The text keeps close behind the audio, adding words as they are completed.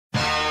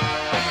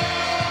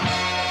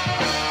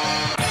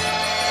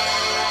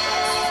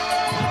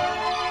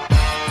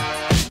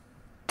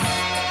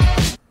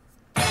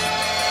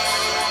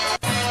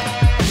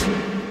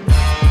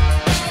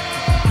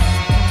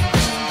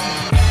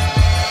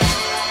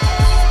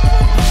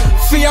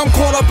I'm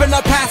caught up in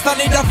the past, I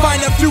need to find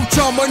a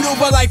future.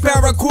 Maneuver like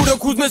Barracuda,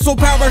 cruise missile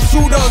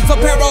parachuters. A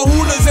pair of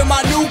Hooters in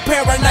my new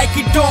pair of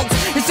Nike Dunks.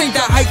 This ain't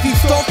that hypey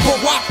stuff,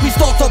 but watch me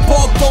start to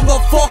bug. Throw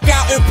the fuck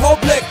out in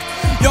public.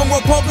 Young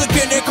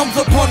Republican, here comes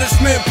the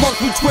punishment. Plus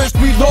we twist,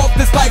 we love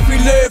this life we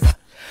live.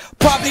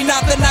 Probably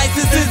not the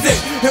nicest, is it?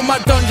 In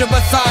my dungeon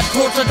beside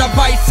torture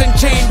device and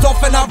chains.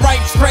 Often I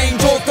write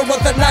strange, author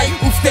of the night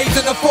who stays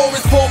in the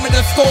forest forming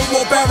a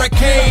stonewall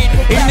barricade.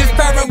 In this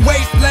barren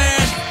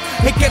wasteland,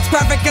 it gets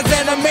graphic as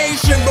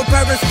animation.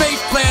 Prepare a space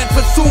plan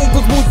for soon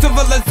cause new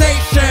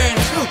civilization.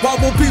 While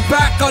we'll be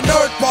back on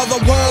Earth while the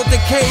world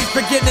decays,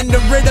 beginning to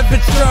rid of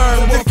its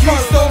germs. The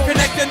Keystone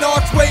connecting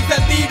archways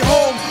that lead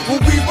home. When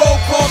we roll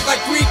calls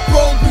like Greek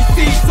Rome, we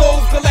see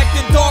souls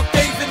collecting dark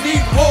days and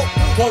need hope.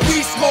 While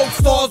we smoke,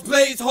 stars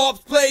blaze,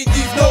 harps play,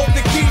 these notes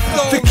the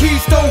Keystone. The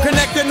Keystone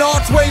connecting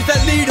archways that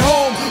lead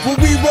home. When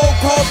we roll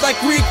calls like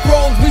Greek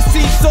Rome, we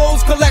see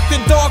souls collecting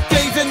dark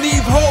days and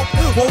leave hope.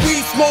 While we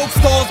smoke,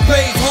 stars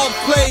blaze, harps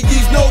play,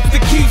 these notes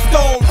the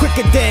Keystone.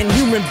 Quicker than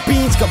human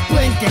beings can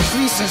blink,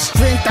 increase in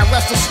strength. I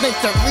wrestle snake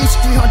that reach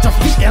 300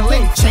 feet and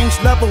link. Change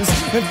levels,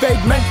 invade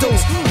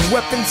mentals.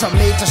 Weapons are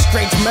made to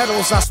strange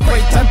metals. I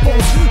spray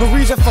temples, a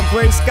reason for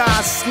gray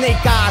skies. Snake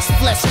eyes,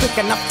 flesh thick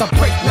enough to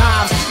break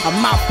knives. A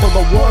mouthful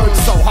of words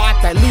so hot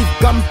that leave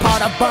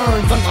gunpowder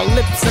burns on the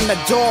lips and the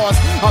jaws.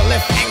 I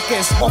lift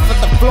anchors off of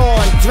the floor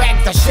and drag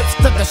the ships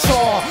to the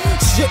shore.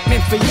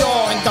 Shipment for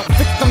y'all and the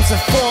victims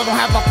and fall don't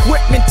have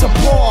equipment to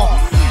bore.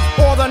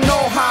 All the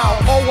know-how,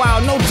 oh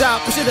wow, no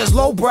doubt, cause it is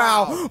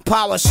lowbrow.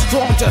 Power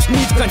strong, just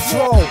needs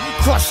control.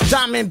 Crush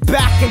diamond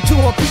back into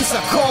a piece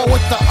of coal.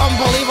 With the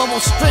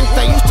unbelievable strength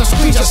that used to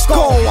squeeze your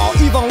skull. I'll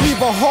even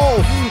leave a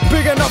hole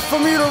big enough for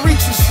me to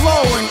reach you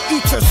slow and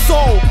eat your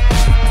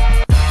soul.